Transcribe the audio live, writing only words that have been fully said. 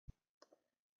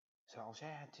So I'll show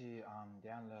you how to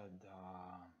download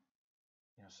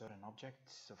certain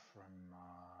objects from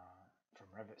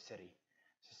Revit City.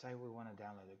 So say we want to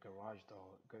download a garage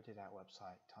door, go to that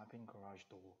website, type in garage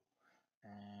door,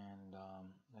 and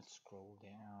let's scroll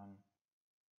down.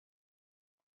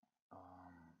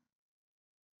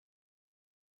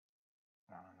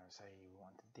 I don't know, say you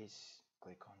wanted this,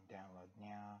 click on download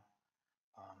now,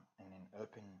 and then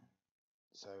open.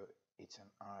 So it's an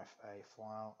RFA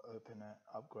file, open it,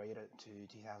 upgrade it to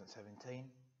 2017.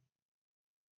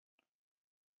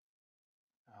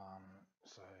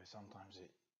 So sometimes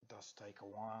it does take a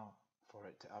while for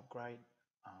it to upgrade,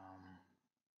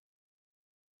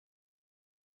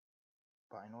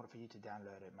 but in order for you to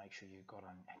download it, make sure you've got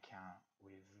an account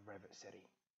with Revit City,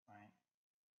 right?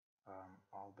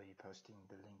 I'll be posting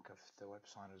the link of the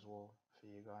website as well for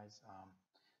you guys.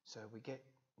 So we get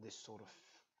this sort of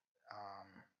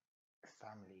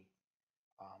family.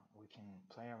 We can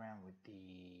play around with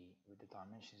the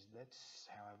dimensions. Let's,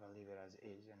 however, leave it as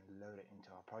is and load it into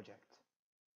our project.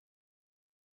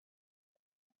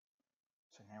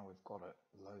 So now we've got it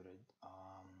loaded,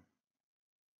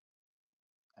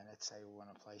 and let's say we want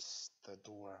to place the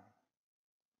door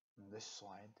on this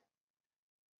side.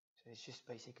 So it's just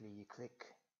basically you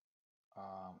click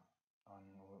on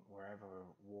wherever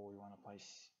wall you want to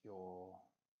place your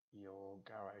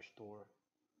garage door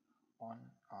on.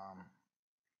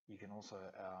 You can also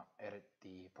edit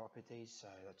the properties, so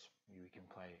that's we can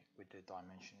play with the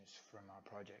dimensions from our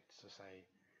project. So say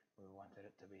we wanted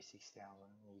it to be 6,000,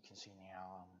 you can see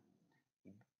now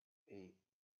it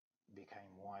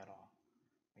became wider.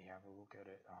 We have a look at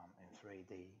it in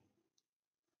 3D,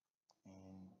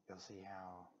 and you'll see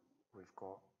how we've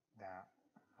got that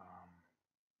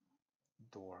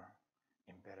door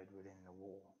embedded within the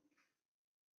wall.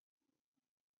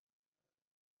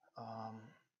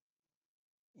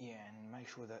 Yeah, and make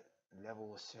sure that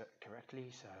level is set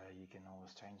correctly, so you can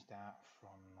always change that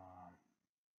from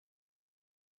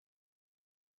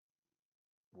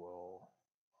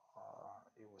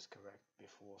it was correct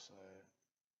before, so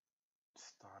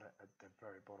start it at the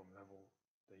very bottom level,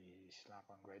 the slab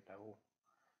on grade level.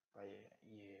 But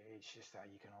yeah, it's just that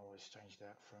you can always change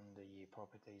that from the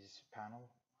properties panel.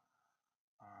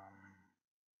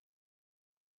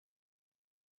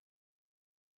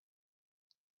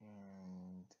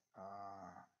 And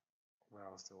what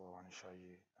else do I want to show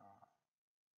you?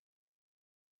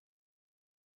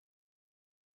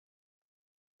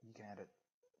 You can edit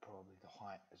probably the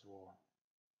height as well.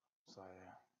 So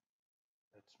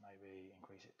let's maybe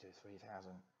increase it to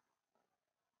 3,000.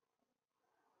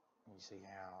 You see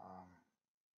how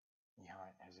the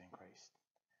height has increased.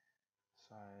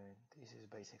 So this is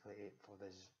basically it for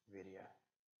this video.